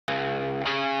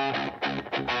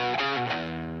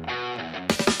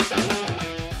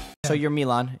So you're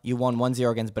Milan. You won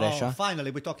 1-0 against Brescia. Oh, finally,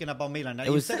 we're talking about Milan.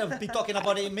 Instead of be talking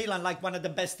about Milan like one of the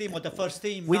best team or the first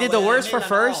team. We did the worst for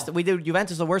first. We did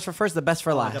Juventus the worst for first, the best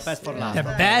for last. The best for last. The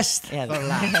best? Yeah,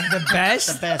 the best?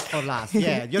 The best for last.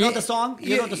 Yeah. You know the song?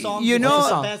 You know the song? You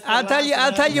know,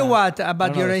 I'll tell you what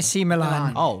about your AC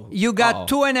Milan. Oh. You got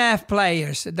 2.5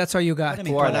 players. That's all you got.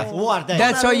 Who are they?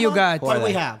 That's all you got. What do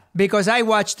we have? Because I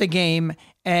watched the game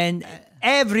and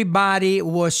everybody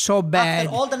was so bad.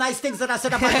 After all the nice things that I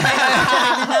said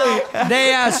about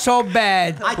They are so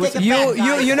bad.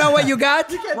 You know what you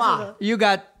got? You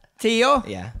got Theo,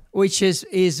 which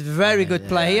is very good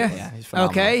player. Yeah, he's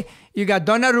phenomenal. Okay. You got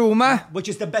Donnarumma, which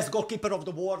is the best goalkeeper of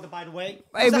the world, by the way.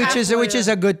 which is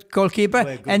a good goalkeeper.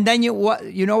 Good. And then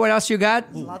you know what else you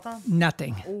got?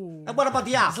 Nothing. And what about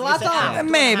the ass?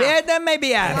 Maybe that may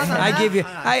be added. I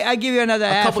give you another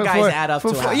a couple guys add up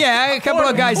to half. Yeah, a couple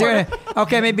of guys here.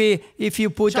 Okay, maybe if you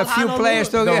put a few players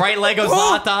together. The right leg of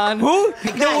Zlatan. Who?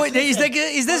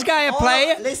 Is this guy a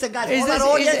player? Listen,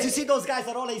 guys. You see those guys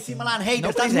are all AC Milan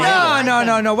haters.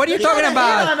 No. What are you talking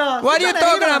about? What are you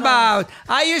talking about?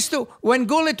 I used to, when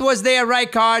Gullit was there,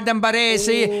 Rijkaard and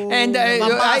Baresi and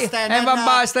Van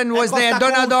Basten was there,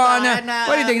 Donadon.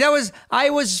 What do you think?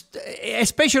 I was,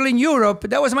 especially in Europe,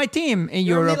 that was my team in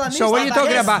Europe. So what are you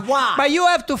talking about? But you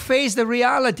have to face the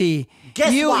reality.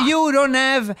 You don't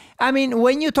have, I mean,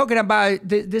 when you're talking about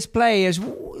these players,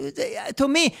 to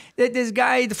me, this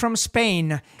guy from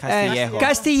Spain,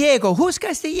 Castillejo. Who's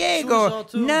Castillejo?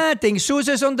 Nothing.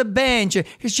 Sousa's on the bench.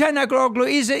 Canagoglu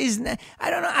is I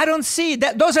don't know. I don't see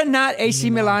that. Those are not AC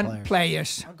Milan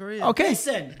players. Agreed. Okay.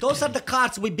 Listen, those are the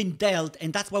cards we've been dealt,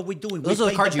 and that's what we're doing. Those are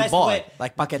the cards you bought,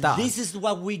 like Paquetá. This is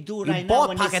what we do right now. You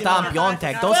bought Paquetá and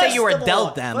Piontek. Don't say you were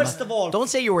dealt them. First of all, don't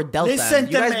say you were dealt them. Listen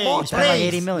You guys to me. bought them like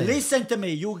 80 million. Listen to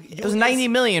me. It was 90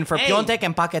 million for Piontek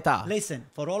and Paquetá. Listen,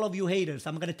 for all of you haters,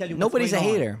 I'm going to tell you Nobody's what's a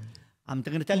going hater. I'm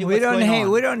going to tell you what's going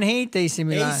on. We don't hate AC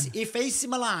Milan. If AC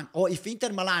Milan or if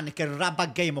Inter Milan can wrap a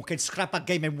game or can scrap a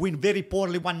game and win very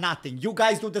poorly 1-0, you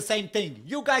guys do the same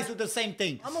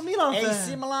thing. I'm a Milan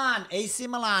fan. AC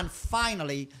Milan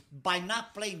finally, by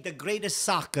not playing the greatest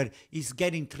soccer, is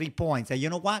getting 3 points. And you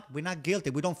know what? We're not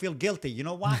guilty. We don't feel guilty. You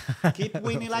know what? Keep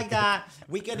winning like that.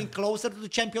 We're getting closer to the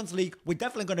Champions League. We're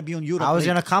definitely going to be on Europe. I was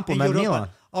going to compliment Milan.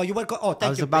 Oh, you were. Oh, thank you. I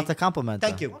was about to compliment.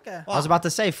 Thank you. Okay. I was about to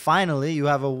say, finally, you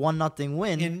have a 1-0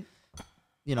 win.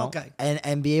 You know,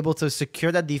 and be able to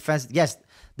secure that defense. Yes,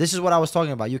 this is what I was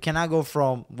talking about. You cannot go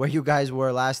from where you guys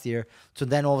were last year to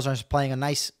then all of a sudden playing a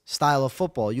nice style of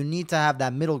football. You need to have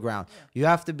that middle ground. You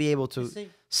have to be able to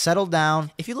settle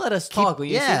down. If you let us talk,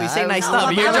 we say nice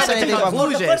stuff. You're just at the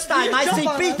conclusion. The first time I see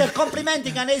Peter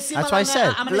complimenting an AC Milan. That's what I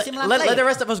said. Let the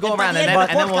rest of us go around and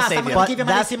then we'll save you.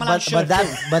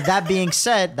 But that being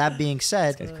said, that's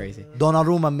crazy.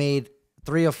 Donnarumma made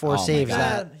 3 or 4 saves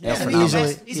that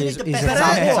easily. He's a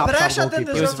top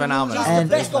goalkeeper. He was phenomenal. He's the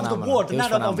best of the world,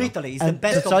 not of Italy. He's the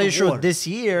best of the world. To tell you the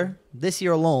truth, this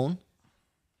year alone,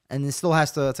 and it still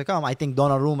has to come, I think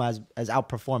Donnarumma has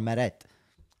outperformed Meret.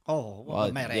 Oh,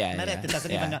 well, Meret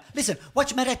doesn't even know. Listen,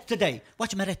 watch Meret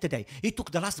today. He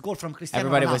took the last goal from Cristiano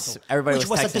Ronaldo. Which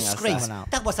was a disgrace.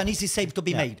 That was an easy save to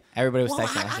be made. Everybody was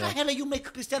texting us. How the hell do you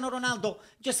make Cristiano Ronaldo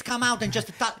just come out and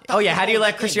just... how do you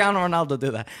let Cristiano Ronaldo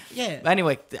do that? Yeah. But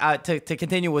anyway, to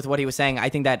continue with what he was saying, I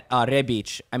think that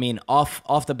Rebic, I mean,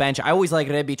 off the bench, I always like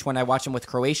Rebic when I watch him with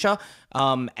Croatia.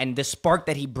 And the spark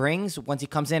that he brings once he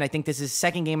comes in, I think this is his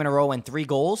second game in a row and 3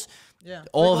 goals. Yeah,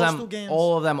 all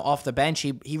of them off the bench.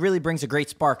 He really brings a great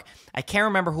spark. I can't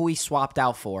remember who he swapped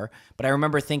out for, but I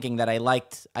remember thinking that I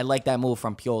liked that move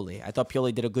from Pioli. I thought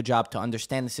Pioli did a good job to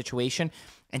understand the situation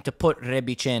and to put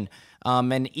Rebic in.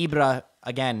 And Ibra,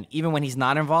 again, even when he's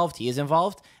not involved, he is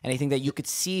involved. And I think that you could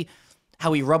see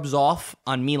how he rubs off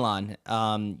on Milan.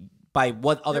 By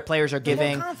what other players are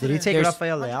giving. Did he take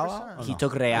Rafael Leao? He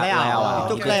took Leao.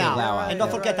 He took Leao. And don't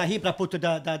forget that Ibra put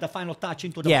the final touch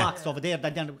into the box over there.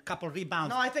 Then a couple of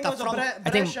rebounds. No, I think it was a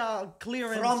Brescia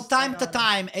clearance. From time to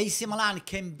time, AC Milan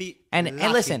can be And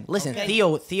listen, okay?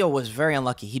 Theo was very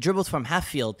unlucky. He dribbled from half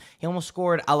field. He almost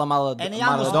scored a la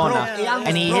Maradona.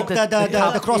 And he hit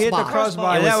the crossbar. He hit the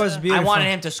crossbar. That was beautiful. I wanted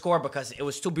him to score because it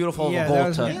was too beautiful of a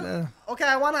goal to... Okay,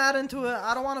 I want to add into it.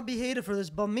 I don't want to be hated for this,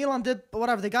 but Milan did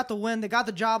whatever. They got the win. They got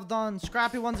the job done.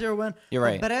 Scrappy 1-0 win. You're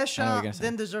right. But I know what you're Brescia gonna say.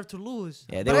 didn't deserve to lose.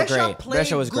 Yeah, they were great.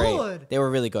 Brescia was great. Good. They were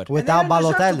really good. Without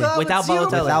Balotelli. Without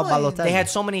Balotelli. They had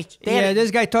so many.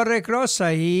 This guy Torre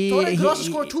Grossa, Torre Grossa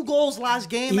scored 2 goals last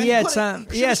game. He had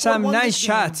some nice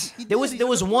shots. There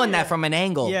was one that from an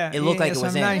angle, it looked like it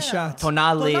was in. Nice shots.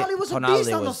 Tonali was a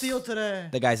beast on the field today.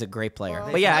 The guy's a great player.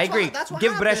 But yeah, I agree.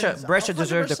 Give Brescia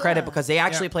deserved the credit because they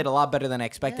actually played a lot better than I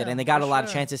expected, and they got a lot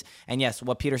of chances. And yes,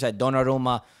 what Peter said,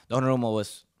 Donnarumma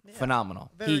was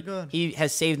phenomenal. Very good. He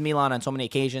has saved Milan on so many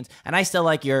occasions, and I still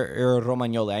like your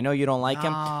Romagnoli. I know you don't like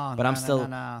him, but I'm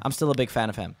still a big fan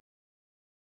of him.